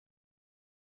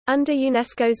Under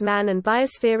UNESCO's Man and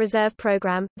Biosphere Reserve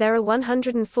Program, there are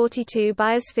 142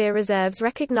 biosphere reserves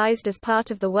recognized as part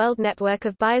of the World Network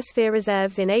of Biosphere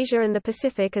Reserves in Asia and the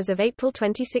Pacific as of April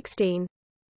 2016.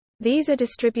 These are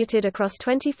distributed across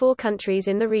 24 countries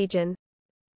in the region.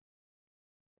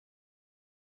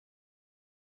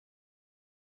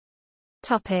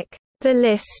 The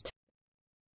list.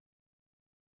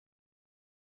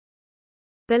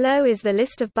 Below is the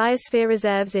list of biosphere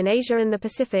reserves in Asia and the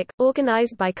Pacific,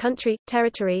 organized by country,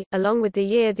 territory, along with the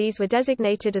year these were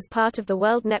designated as part of the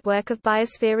World Network of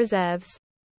Biosphere Reserves.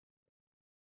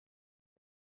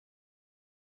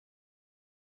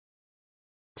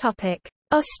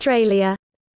 Australia.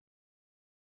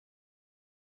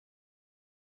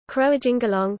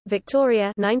 Croajingolong,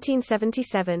 Victoria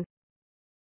 1977.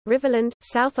 Riverland,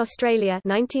 South Australia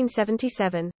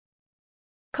 1977.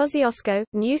 Kosciuszko,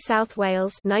 New South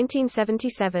Wales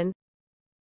 1977.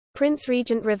 Prince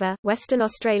Regent River, Western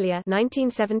Australia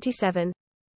 1977.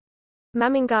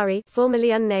 Mamingari,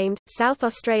 formerly unnamed, South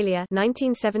Australia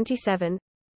 1977.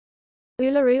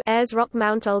 Uluru, Ayers Rock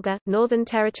Mount Olga, Northern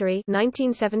Territory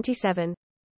 1977.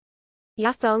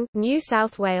 Yathong, New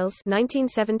South Wales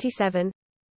 1977.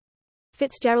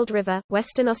 Fitzgerald River,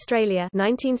 Western Australia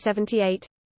 1978.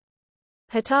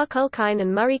 Hatar Kulkyne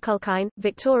and Murray Kulkyne,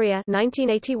 Victoria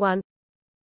 1981.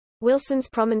 Wilson's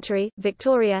Promontory,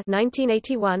 Victoria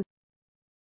 1981.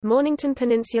 Mornington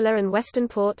Peninsula and Western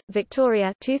Port,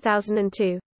 Victoria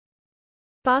 2002.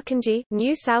 Barkindji,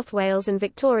 New South Wales and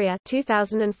Victoria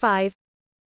 2005.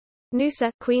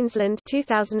 Noosa, Queensland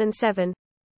 2007.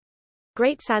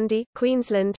 Great Sandy,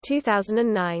 Queensland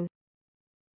 2009.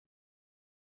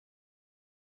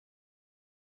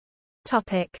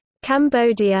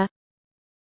 Cambodia.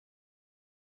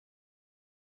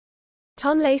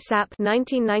 Tonle Sap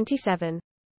 1997.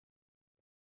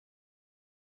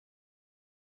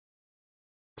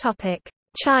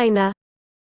 China.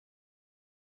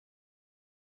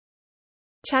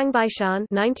 Changbaishan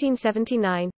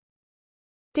 1979.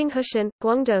 Dinghushan,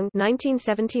 Guangdong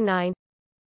 1979.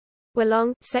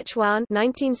 Wolong, Sichuan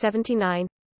 1979.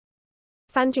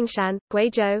 Fanjingshan,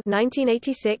 Guizhou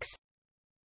 1986.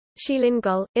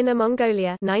 Shilin-Gol, Inner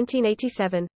Mongolia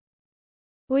 1987.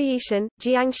 Wuyishan,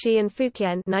 Jiangxi and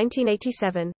Fujian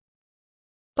 1987.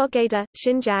 Bogada,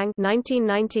 Xinjiang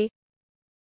 1990.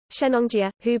 Shenongjia,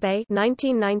 Hubei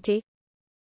 1990.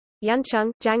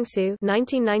 Yancheng, Jiangsu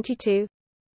 1992.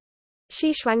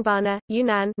 Xishuangbana,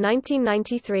 Yunnan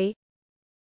 1993.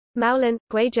 Maolin,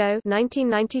 Guizhou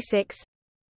 1996.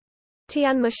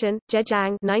 Tianmushan,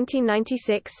 Zhejiang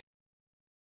 1996.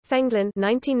 Fenglan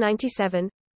 1997.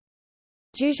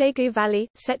 Jiuzhaigou Valley,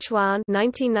 Sichuan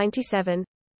 1997.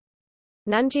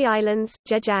 Nanji Islands,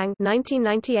 Zhejiang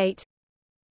 1998.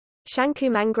 Shankou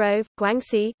Mangrove,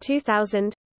 Guangxi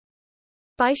 2000.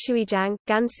 Baishuijiang,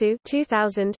 Gansu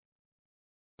 2000.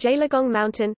 Jielagong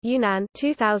Mountain, Yunnan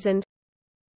 2000.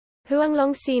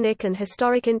 Huanglong Scenic and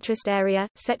Historic Interest Area,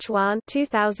 Sichuan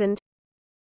 2000.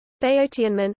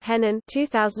 Baotianmen, Henan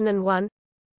 2001.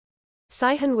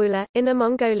 Saihanwula, Inner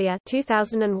Mongolia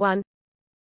 2001.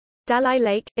 Dalai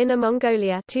Lake, Inner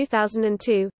Mongolia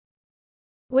 2002.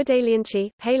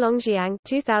 Wudalianchi, Heilongjiang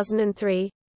 2003.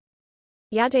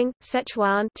 Yading,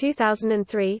 Sichuan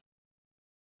 2003.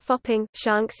 Phoping,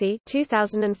 Shaanxi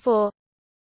 2004.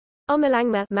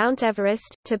 Omolangma, Mount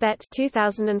Everest, Tibet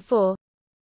 2004.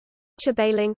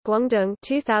 Chabaling, Guangdong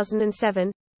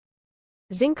 2007.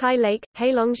 Xingkai Lake,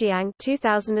 Heilongjiang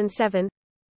 2007.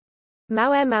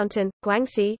 Maoer Mountain,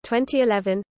 Guangxi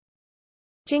 2011.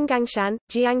 Jinggangshan,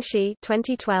 Jiangxi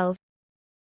 2012.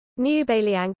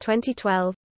 Niubaliang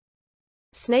 2012.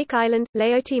 Snake Island,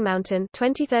 Laoti Mountain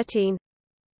 2013.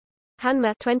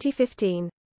 Hanma 2015.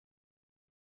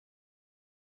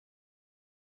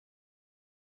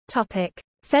 Topic: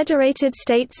 Federated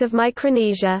States of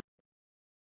Micronesia.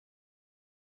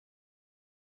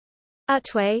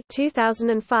 Otway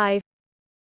 2005.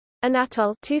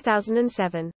 Anatol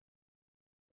 2007.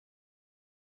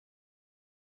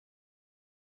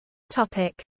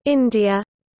 Topic: India.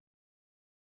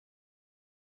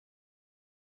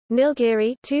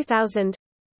 Nilgiri 2000.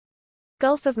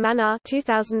 Gulf of Mannar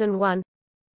 2001.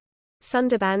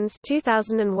 Sundarbans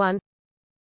 2001.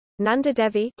 Nanda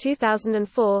Devi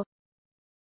 2004.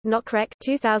 Nokrek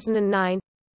 2009.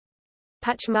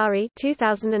 Pachmari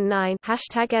 2009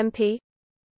 #MP.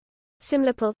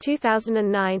 Simlipal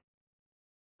 2009.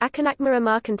 Akanakmara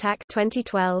Markantak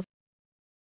 2012.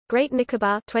 Great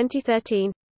Nicobar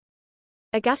 2013.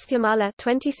 Agasthyamala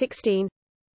 2016.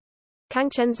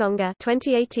 Kangchenzonga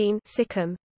 2018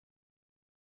 Sikkim.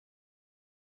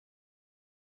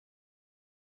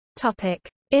 Topic: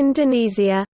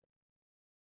 Indonesia.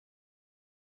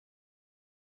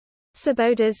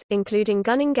 Sabodas, including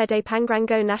Gunung Gede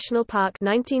Pangrango National Park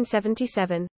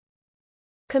 1977.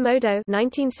 Komodo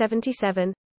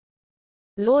 1977.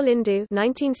 Lor Lindu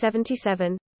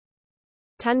 1977.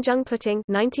 Tanjung Puting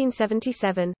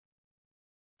 1977.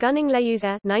 Gunung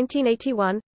Leuser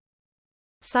 1981.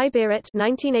 Siberit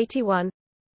 1981.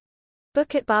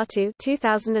 Bukit Batu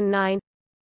 2009.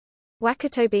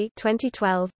 Wakatobi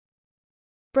 2012.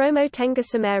 Bromo Tengah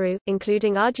Semeru,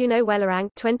 including Arjuna Welarang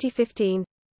 2015.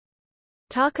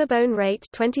 Taka Bone Rate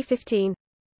 2015.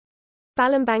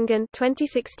 Balambangan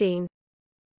 2016.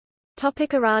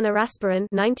 Topic Iran Arasparan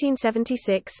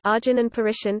 1976 Arjun and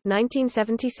Parishan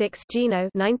 1976 Gino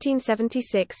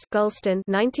 1976 Golston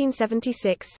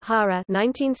 1976 Hara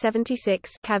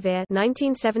 1976 Kavir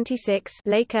 1976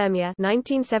 Lake Urmia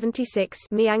 1976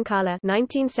 Miankala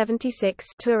 1976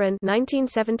 Turan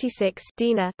 1976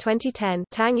 Dina 2010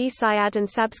 Tang-e Syad and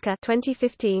Sabska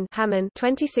 2015 Haman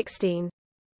 2016.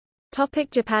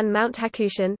 Topic Japan Mount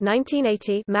Hakushan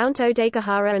 1980 Mount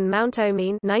Odagahara and Mount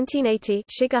Omine 1980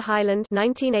 Shiga Highland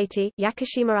 1980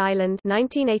 Yakushima Island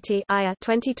 1980 Aya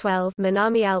 2012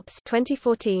 Minami Alps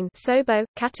 2014 Sobo,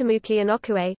 Katamuki and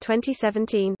Okue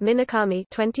 2017 Minakami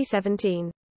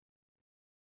 2017.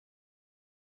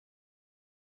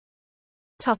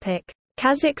 Topic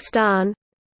Kazakhstan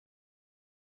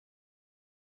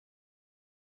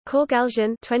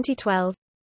Korgalzhan 2012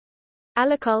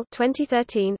 Alakol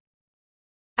 2013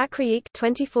 Akrayik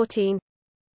 2014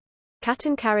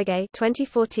 Katan Karagay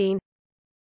 2014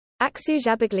 Aksu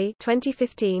Jabagli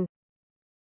 2015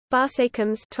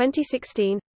 Barsakams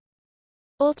 2016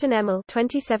 Altan-Emel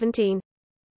 2017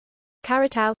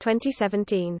 Karatau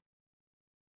 2017.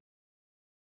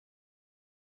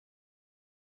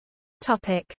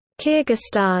 Topic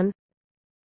Kyrgyzstan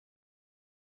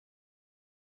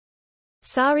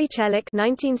Sari Chelik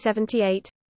 1978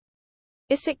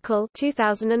 Isikkul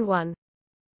 2001.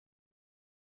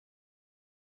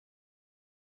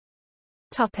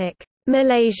 Topic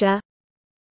Malaysia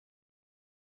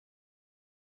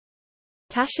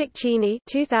Tashik Chini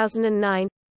 2009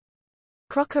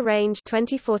 Crocker Range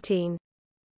 2014.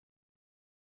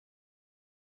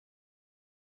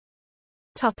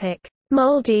 Topic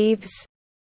Maldives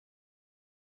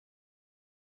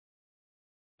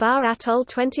Bar Atoll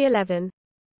 2011.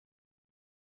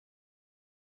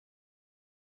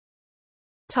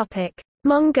 Topic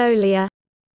Mongolia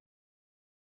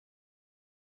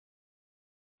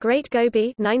Great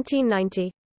Gobi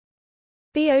 1990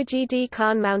 Bogd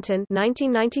Khan Mountain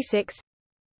 1996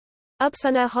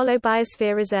 Upsuna Hollow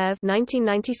Biosphere Reserve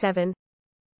 1997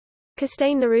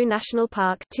 Kastane Naru National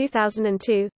Park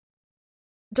 2002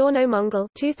 Dorno Mongol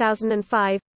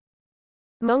 2005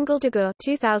 Mongol Dagur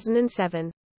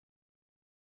 2007.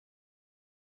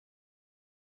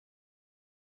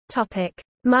 Topic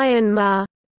Myanmar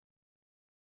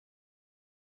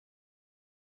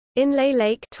Inlay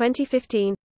Lake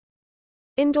 2015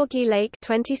 Indorgi Lake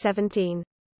 2017.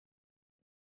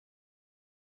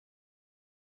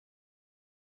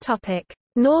 Topic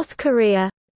North Korea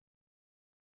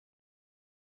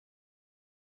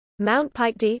Mount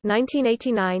Paekde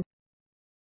 1989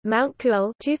 Mount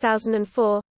Kuol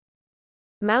 2004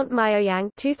 Mount Myoyang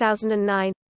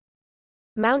 2009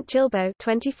 Mount Jilbo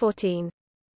 2014.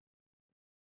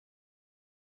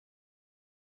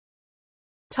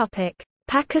 Topic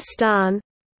Pakistan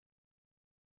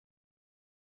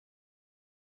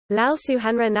Lal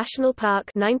Suhanra National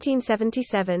Park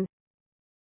 1977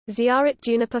 Ziarat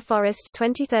Juniper Forest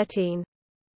 2013.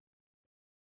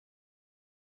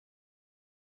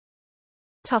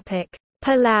 Topic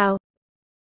Palau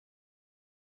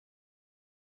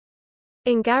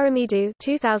Ingaramidu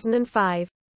 2005.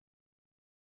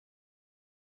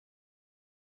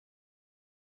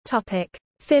 Topic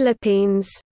Philippines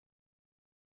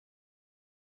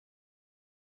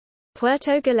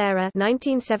Puerto Galera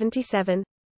 1977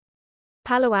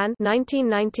 Palawan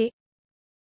 1990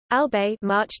 Albay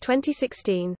March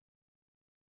 2016.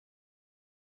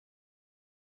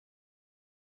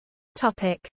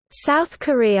 Topic South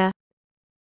Korea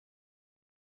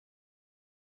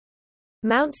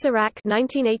Mount Sarak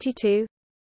 1982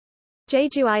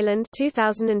 Jeju Island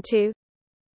 2002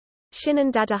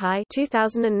 Shinan Dadahai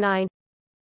 2009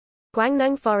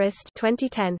 Gwangnung Forest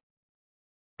 2010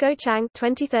 Gochang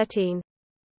 2013.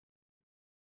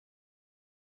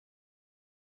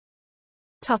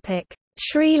 Topic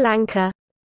Sri Lanka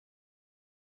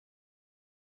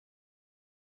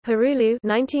Harulu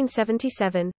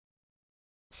 1977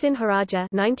 Sinharaja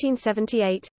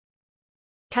 1978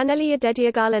 Kanelia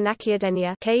Dediagala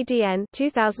Nakiadenia KDN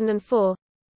 2004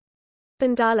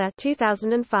 Bandala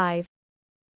 2005.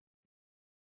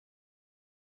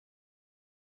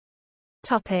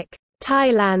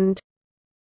 Thailand.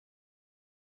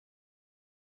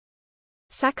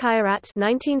 Sakairat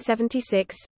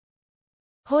 1976,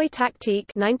 Hoi Taktik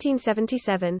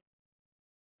 1977,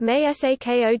 May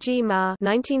Sakog Ma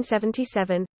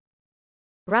 1977,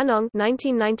 Ranong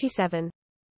 1997.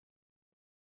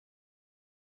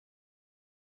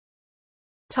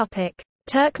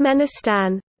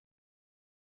 Turkmenistan.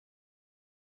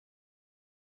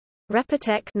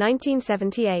 Repetek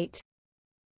 1978.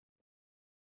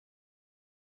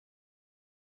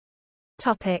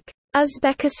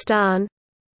 Uzbekistan.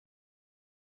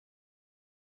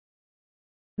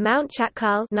 Mount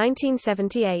Chatkal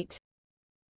 1978.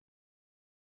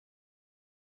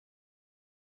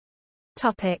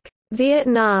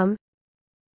 Vietnam.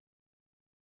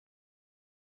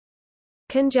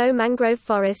 Can Mangrove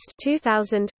Forest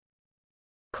 2000,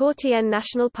 Khor Tien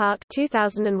National Park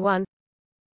 2001,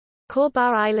 Khor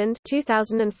Bar Island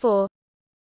 2004,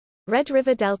 Red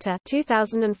River Delta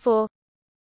 2004,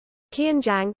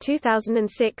 Kianjiang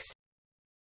 2006,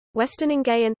 Western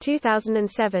Ingayan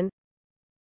 2007,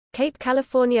 Cape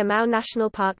California Mao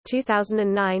National Park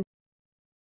 2009,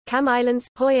 Cam Islands,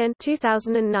 Hoi An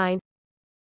 2009,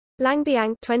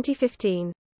 Langbiang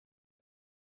 2015.